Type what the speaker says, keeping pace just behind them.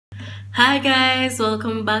Hi guys,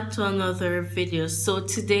 welcome back to another video. So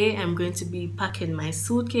today I'm going to be packing my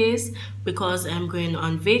suitcase because I'm going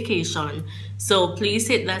on vacation. So please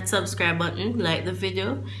hit that subscribe button, like the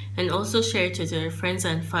video, and also share it with your friends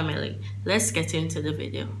and family. Let's get into the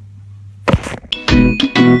video.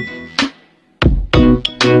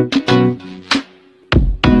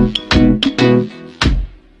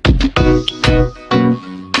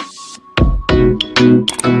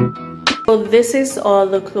 So this is all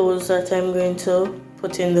the clothes that I'm going to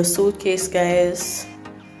put in the suitcase, guys.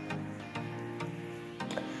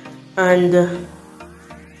 And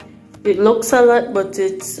it looks a lot, but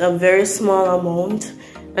it's a very small amount.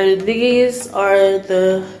 And these are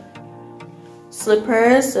the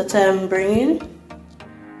slippers that I'm bringing.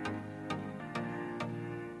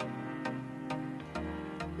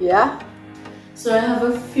 Yeah. So I have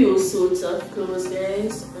a few suits of clothes,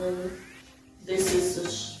 guys. And this is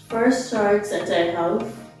the first shorts that I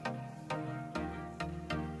have.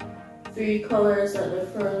 3 colors at the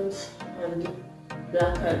front and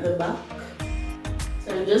black at the back.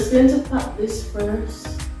 So I'm just going to pack this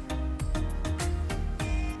first.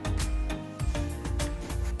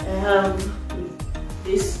 I have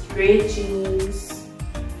this gray jeans.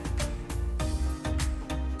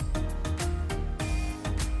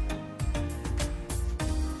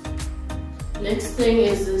 Next thing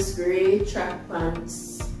is this gray track pants.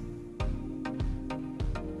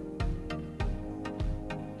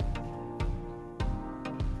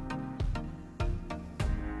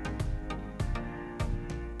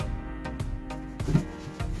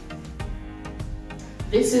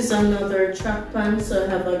 This is another track pants, so I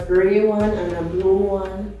have a gray one and a blue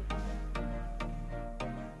one.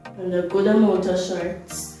 And a good amount of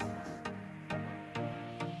shorts.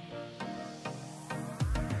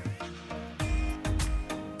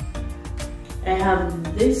 I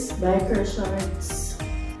have this biker shorts.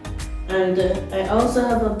 And I also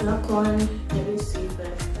have a black one. Let me see if I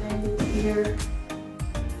find it here.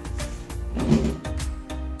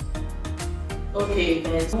 Okay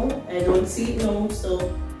guys, I don't see it now,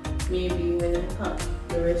 so maybe when I pack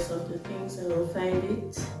the rest of the things I will find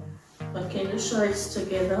it. Packing the shorts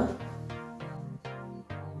together.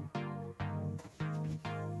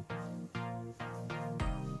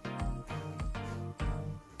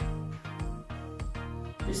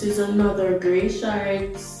 This is another gray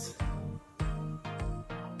shorts.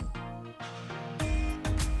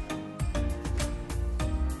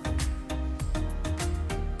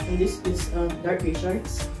 And this is dark gray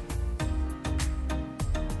shorts.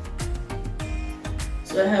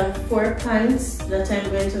 So I have 4 pants that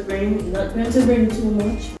I'm going to bring. Not going to bring too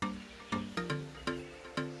much.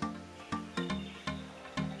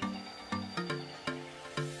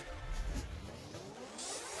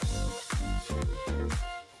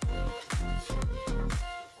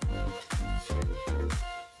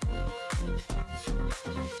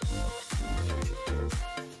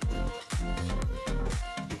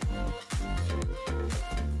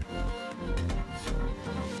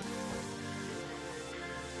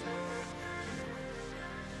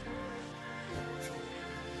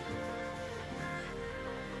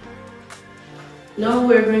 Now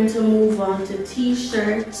we're going to move on to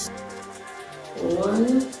t-shirts.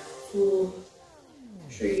 1, 2,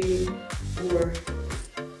 3, 4,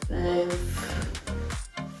 5,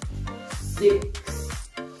 6,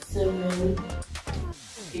 7,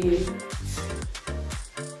 8.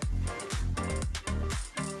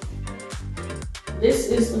 This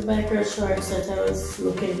is the biker shorts that I was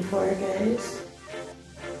looking for, guys.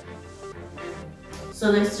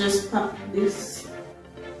 So let's just pop this.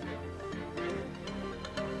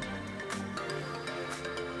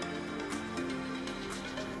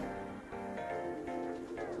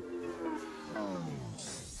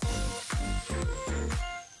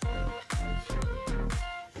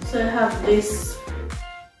 So I have this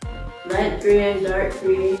light gray and dark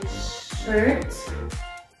gray shirt.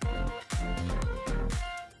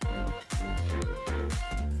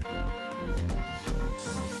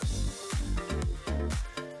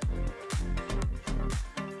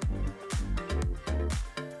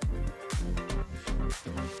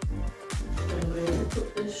 I'm going to put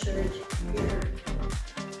this shirt here.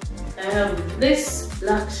 I have this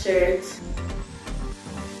black shirt.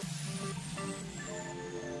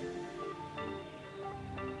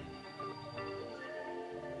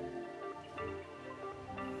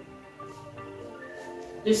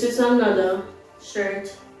 This is another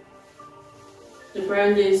shirt. The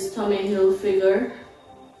brand is Tommy Hilfiger.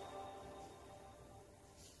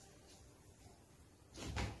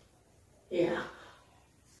 Yeah.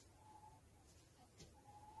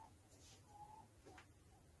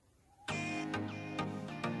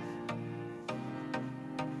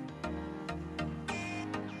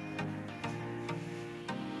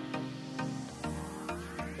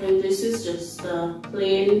 And this is just a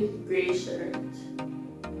plain gray shirt.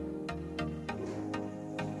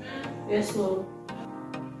 Yes, Mom.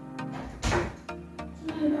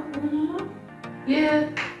 Yeah.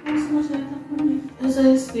 As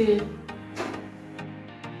I said.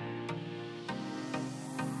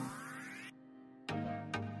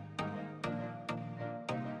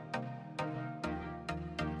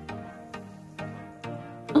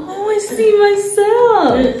 Oh, I see myself.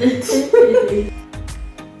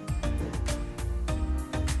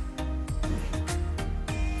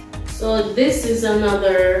 So this is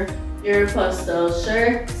another Aeropostale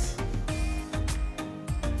shirt.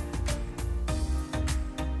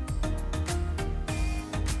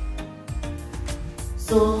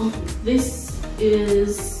 So this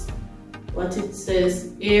is what it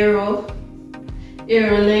says, Aero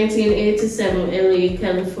 1987 LA,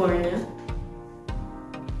 California.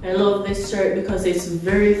 I love this shirt because it's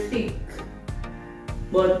very thick,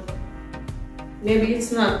 but maybe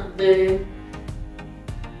it's not the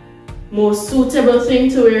most suitable thing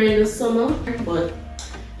to wear in the summer, but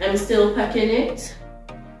I'm still packing it.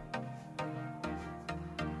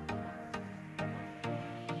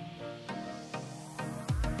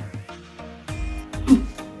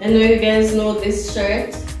 I know you guys know this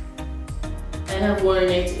shirt. I have worn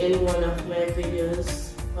it in one of my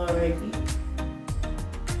videos already.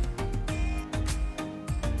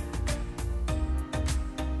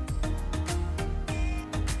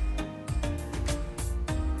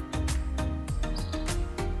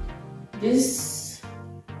 This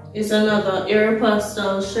is another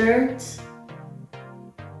Aeropostale shirt.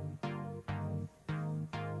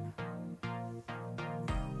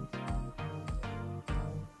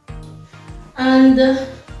 And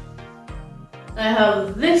I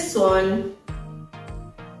have this one,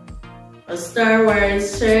 a Star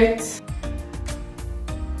Wars shirt.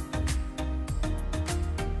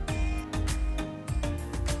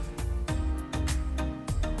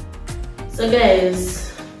 So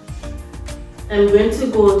guys, I'm going to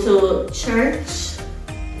go to church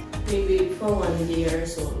maybe for one day or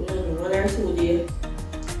so, 1 or 2 days.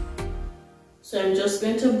 So I'm just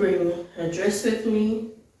going to bring a dress with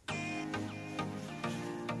me,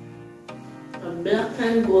 a black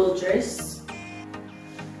and gold dress.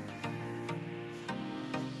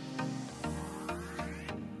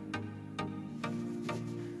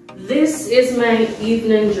 This is my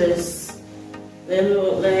evening dress.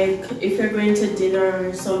 Like if you're going to dinner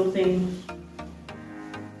or something,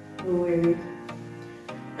 wear it.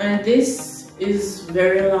 And this is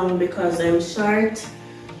very long because I'm short.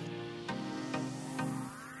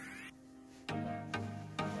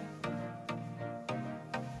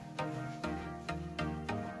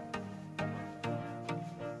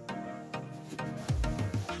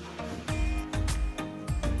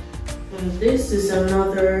 And this is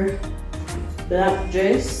another black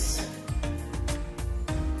dress.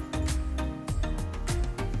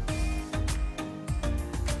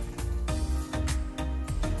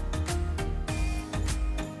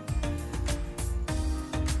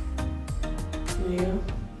 Yeah.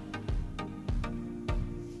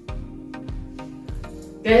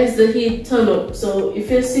 Guys, the heat turn up, so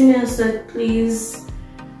if you see me outside, please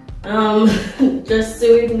just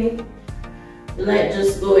stay with me. The light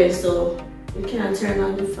just go away, so you can't turn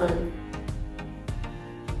on the fan.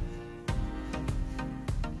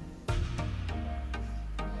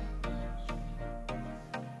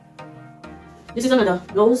 This is another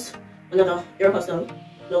blouse, another Aeropostale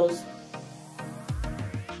blouse.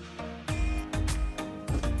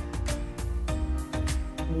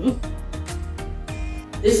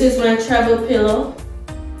 This is my travel pillow.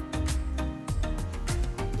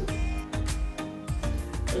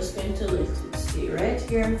 Just going to let it stay right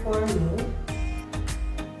here for a moment.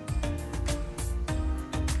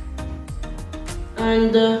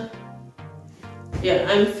 And yeah,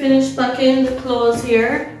 I'm finished packing the clothes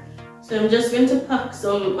here. So I'm just going to pack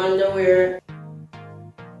some underwear.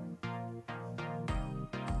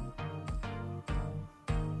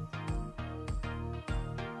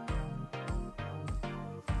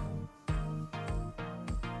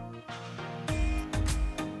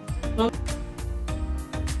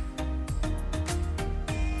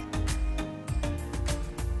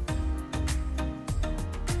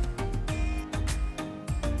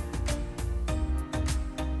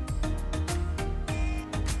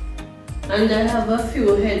 And I have a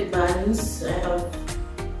few headbands. I have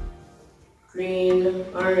green,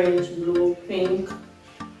 orange, blue, pink.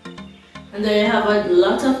 And I have a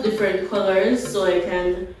lot of different colors so I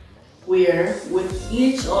can wear with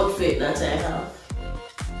each outfit that I have.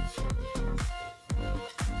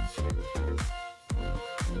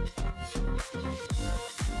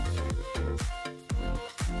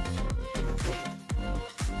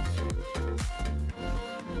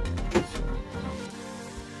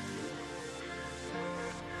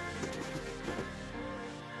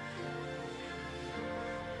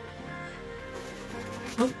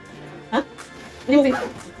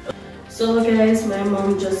 So guys, my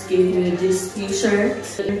mom just gave me this t-shirt.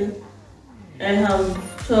 I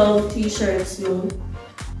have 12 t-shirts now.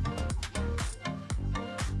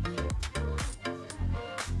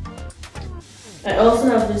 I also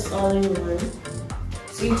have this all-in-one.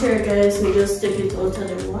 See here guys, we just take it out of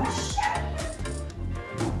the wash.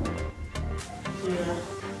 Yeah.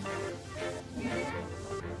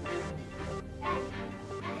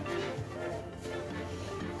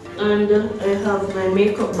 And I have my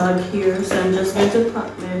makeup bag here, so I'm just going to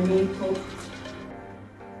pack my makeup.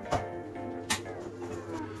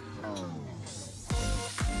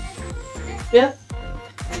 Yeah.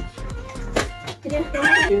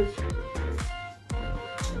 Thank you.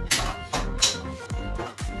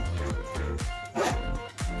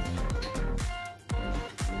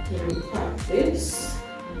 Pack this.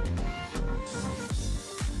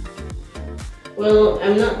 Well,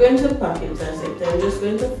 I'm not going to pack it as it. I'm just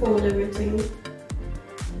going to fold everything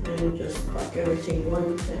and just pack everything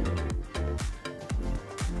one time.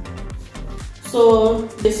 So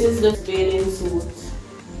this is the bathing suit.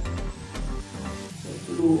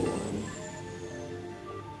 Blue one.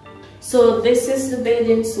 So this is the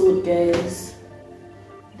bathing suit, guys.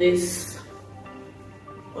 This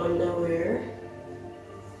underwear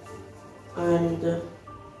and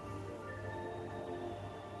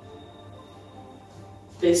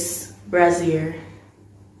this brassiere.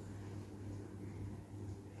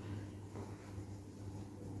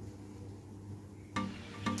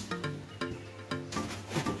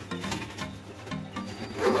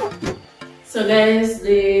 So guys,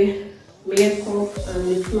 the makeup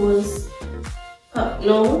and the clothes up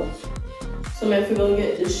now. So I'm going to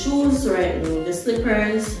get the shoes right now, the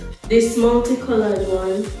slippers, this multicolored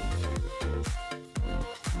one.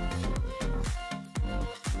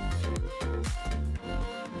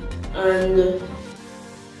 And the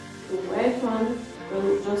white one will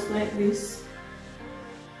look just like this.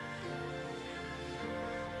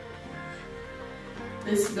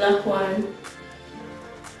 This black one.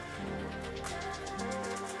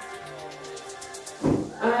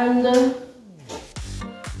 And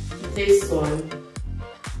this one.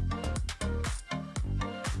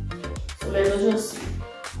 So I will just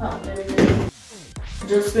pop them in.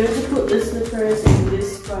 Just going to put the slippers in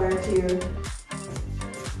this part here.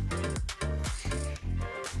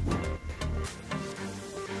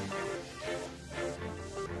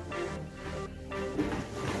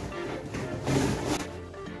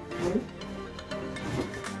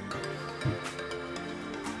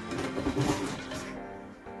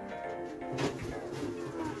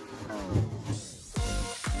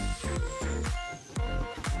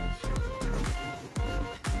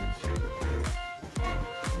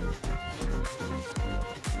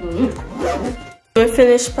 I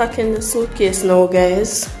finished packing the suitcase now,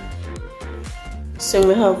 guys. So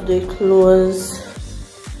we have the clothes,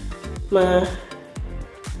 my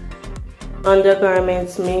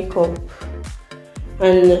undergarments, makeup,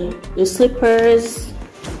 and the slippers.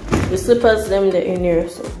 The slippers them the in here,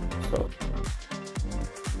 so